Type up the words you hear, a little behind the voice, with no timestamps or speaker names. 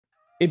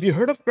If you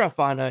heard of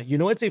Grafana, you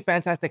know it's a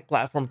fantastic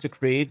platform to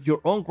create your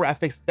own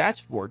graphics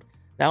dashboard.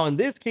 Now in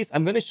this case,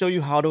 I'm going to show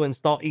you how to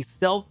install a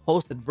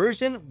self-hosted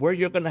version where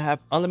you're going to have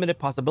unlimited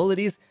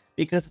possibilities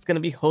because it's going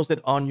to be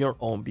hosted on your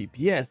own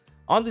VPS.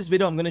 On this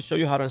video, I'm going to show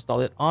you how to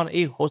install it on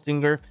a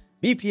Hostinger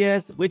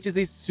VPS, which is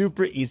a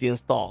super easy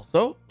install.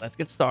 So let's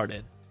get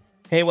started.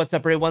 Hey, what's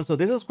up everyone? So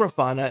this is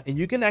Grafana, and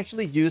you can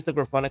actually use the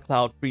Grafana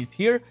Cloud free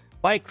tier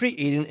by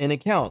creating an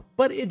account,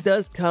 but it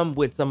does come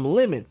with some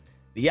limits.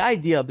 The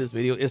idea of this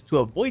video is to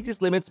avoid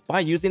these limits by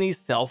using a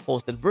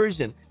self-hosted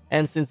version.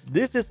 And since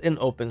this is an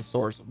open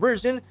source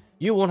version,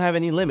 you won't have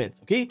any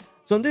limits, okay?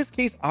 So in this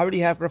case, I already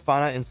have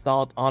Grafana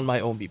installed on my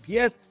own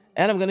VPS,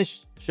 and I'm going to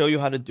show you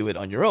how to do it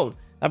on your own.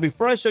 Now,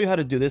 before I show you how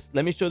to do this,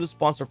 let me show the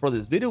sponsor for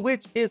this video,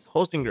 which is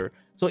Hostinger.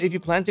 So if you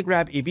plan to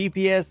grab a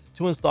VPS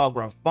to install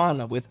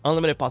Grafana with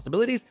unlimited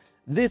possibilities,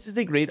 this is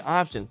a great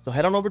option. So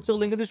head on over to the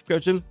link in the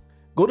description,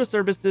 go to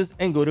services,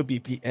 and go to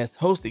VPS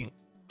hosting.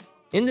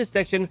 In this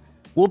section,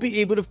 we'll be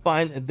able to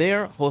find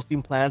their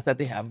hosting plans that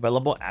they have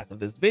available as of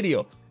this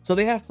video. So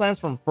they have plans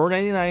from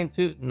 $4.99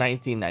 to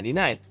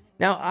 $19.99.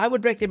 Now, I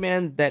would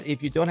recommend that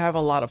if you don't have a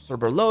lot of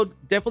server load,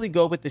 definitely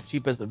go with the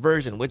cheapest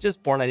version, which is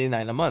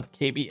 $4.99 a month,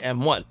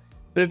 KBM1.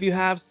 But if you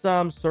have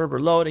some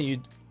server load and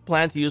you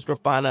plan to use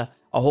Grafana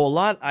a whole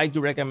lot, I do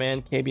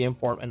recommend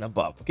KBM4 and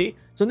above, okay?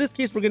 So in this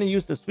case, we're going to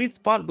use the sweet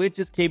spot, which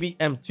is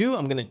KBM2.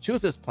 I'm going to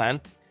choose this plan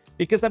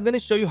because I'm going to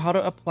show you how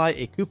to apply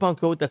a coupon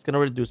code that's going to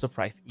reduce the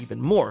price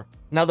even more.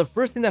 Now, the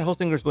first thing that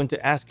Hostinger is going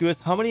to ask you is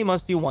how many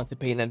months do you want to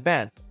pay in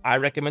advance? I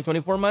recommend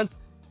 24 months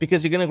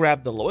because you're going to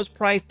grab the lowest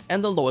price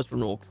and the lowest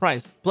renewal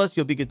price. Plus,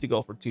 you'll be good to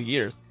go for 2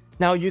 years.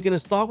 Now, you can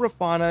install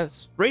Grafana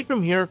straight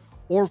from here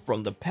or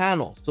from the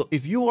panel. So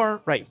if you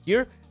are right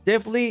here,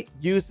 definitely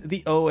use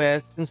the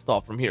OS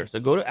install from here. So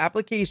go to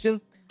application,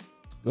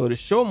 go to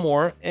show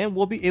more, and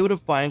we'll be able to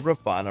find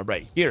Grafana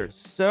right here.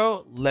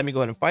 So let me go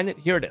ahead and find it.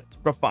 Here it is,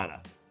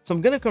 Grafana. So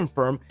I'm going to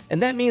confirm,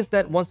 and that means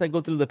that once I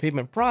go through the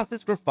payment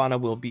process, Grafana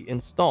will be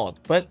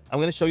installed, but I'm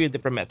going to show you a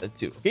different method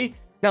too, okay?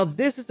 Now,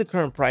 this is the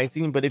current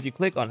pricing, but if you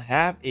click on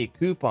have a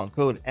coupon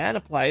code and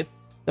apply it,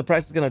 the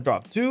price is going to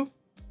drop to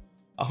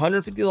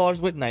 $150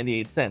 with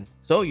 98 cents.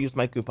 So use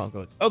my coupon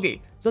code.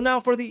 Okay, so now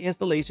for the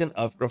installation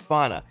of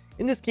Grafana.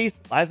 In this case,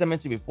 as I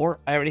mentioned before,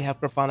 I already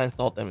have Grafana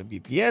installed on a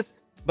VPS,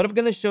 but I'm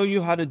going to show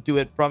you how to do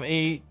it from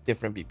a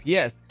different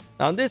VPS.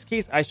 Now, in this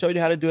case, I showed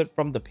you how to do it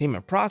from the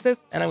payment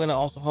process, and I'm going to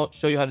also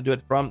show you how to do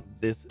it from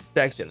this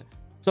section.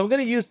 So I'm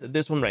going to use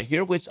this one right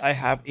here, which I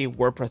have a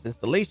WordPress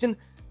installation,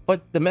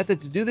 but the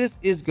method to do this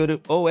is go to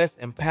OS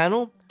and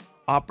panel,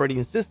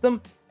 operating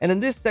system, and in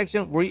this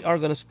section, we are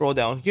going to scroll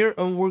down here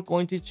and we're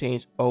going to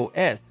change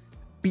OS.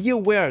 Be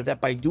aware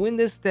that by doing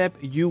this step,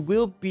 you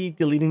will be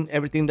deleting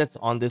everything that's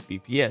on this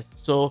VPS.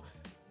 So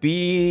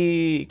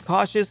be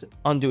cautious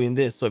on doing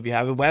this. So if you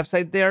have a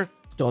website there,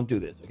 don't do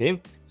this,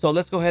 okay? So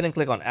let's go ahead and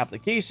click on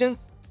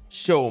applications,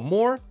 show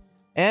more,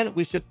 and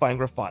we should find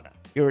Grafana.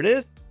 Here it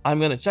is. I'm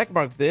going to check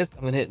mark this.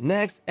 I'm going to hit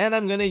next, and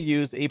I'm going to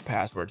use a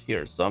password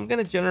here. So I'm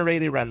going to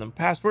generate a random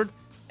password,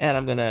 and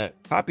I'm going to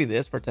copy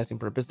this for testing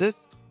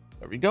purposes.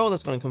 There we go.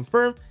 Let's go and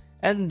confirm,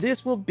 and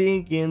this will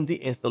begin the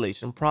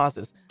installation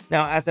process.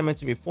 Now, as I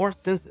mentioned before,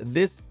 since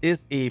this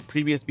is a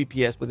previous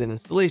VPS within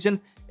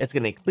installation, it's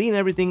going to clean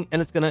everything and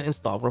it's going to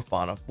install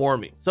Grafana for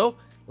me. So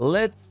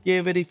let's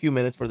give it a few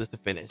minutes for this to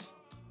finish.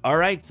 All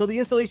right, so the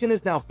installation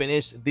is now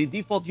finished. The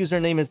default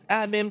username is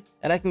admin,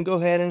 and I can go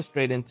ahead and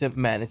straight into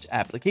manage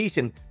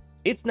application.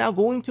 It's now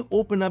going to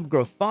open up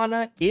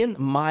Grafana in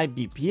my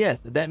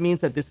VPS. That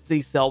means that this is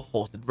a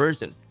self-hosted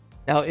version.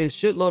 Now it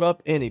should load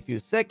up in a few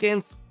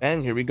seconds,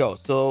 and here we go.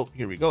 So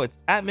here we go. It's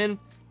admin.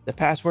 The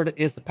password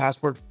is the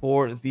password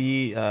for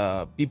the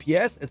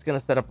VPS. It's going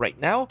to set up right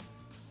now.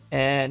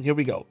 And here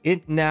we go.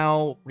 It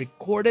now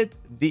recorded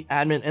the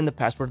admin and the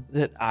password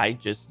that I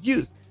just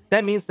used.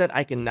 That means that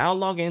I can now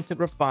log into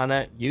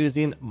Grafana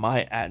using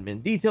my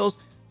admin details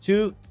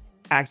to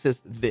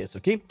access this,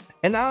 okay?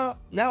 And now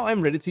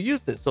I'm ready to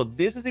use this. So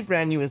this is a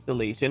brand new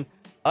installation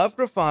of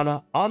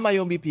Grafana on my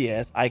own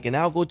VPS. I can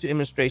now go to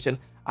administration.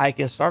 I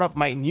can start up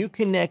my new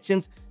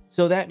connections.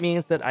 So that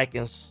means that I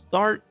can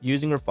start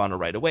using Grafana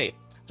right away.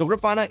 So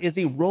Grafana is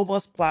a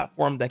robust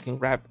platform that can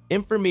grab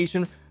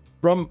information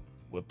from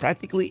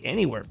practically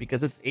anywhere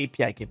because it's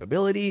API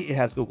capability. It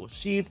has Google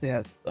Sheets, it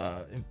has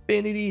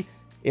Infinity,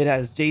 it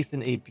has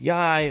JSON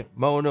API,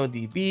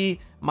 MongoDB,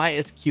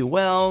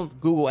 MySQL,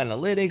 Google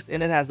Analytics,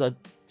 and it has a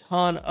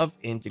ton of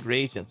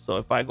integrations. So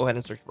if I go ahead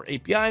and search for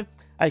API,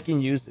 I can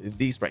use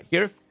these right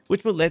here,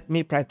 which will let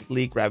me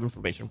practically grab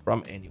information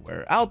from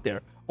anywhere out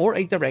there or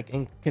a direct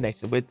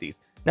connection with these.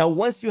 Now,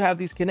 once you have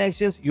these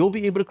connections, you'll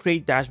be able to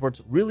create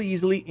dashboards really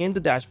easily in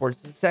the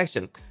dashboards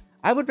section.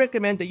 I would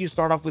recommend that you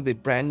start off with a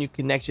brand new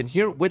connection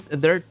here with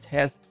their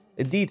test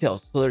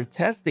details. So their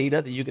test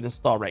data that you can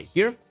install right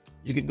here.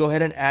 You can go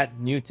ahead and add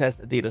new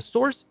test data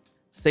source,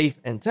 save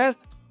and test,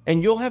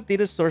 and you'll have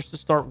data source to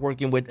start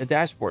working with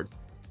dashboards.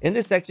 In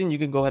this section, you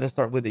can go ahead and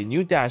start with a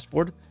new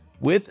dashboard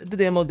with the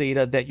demo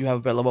data that you have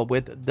available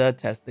with the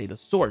test data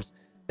source.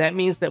 that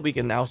means that we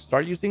can now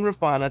start using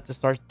Grafana to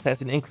start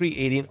testing and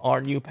creating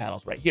our new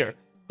panels right here.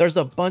 There's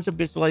a bunch of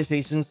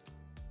visualizations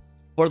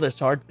for the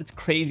charts. It's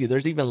crazy.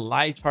 There's even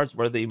live charts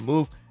where they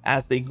move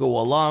as they go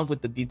along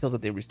with the details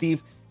that they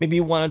receive. Maybe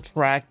you want to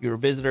track your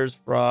visitors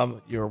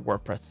from your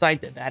WordPress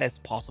site, that is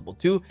possible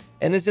too.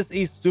 And it's just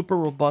a super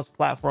robust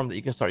platform that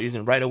you can start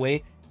using right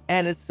away.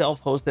 And it's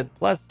self-hosted,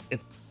 plus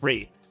it's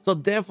free. So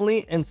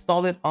definitely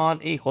install it on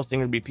a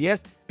hosting or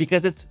VPS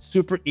because it's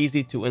super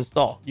easy to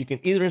install. You can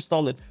either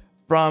install it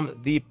from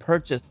the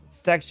purchase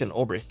section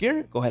over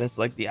here. Go ahead and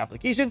select the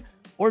application,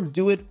 or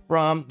do it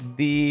from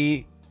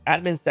the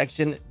admin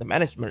section, the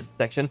management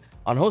section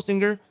on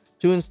Hostinger,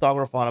 to install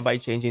Grafana by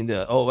changing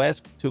the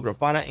OS to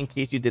Grafana in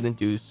case you didn't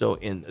do so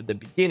in the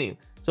beginning.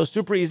 So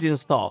super easy to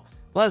install.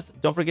 Plus,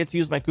 don't forget to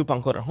use my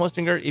coupon code on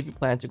Hostinger if you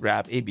plan to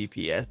grab a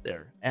VPS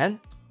there. And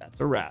that's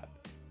a wrap.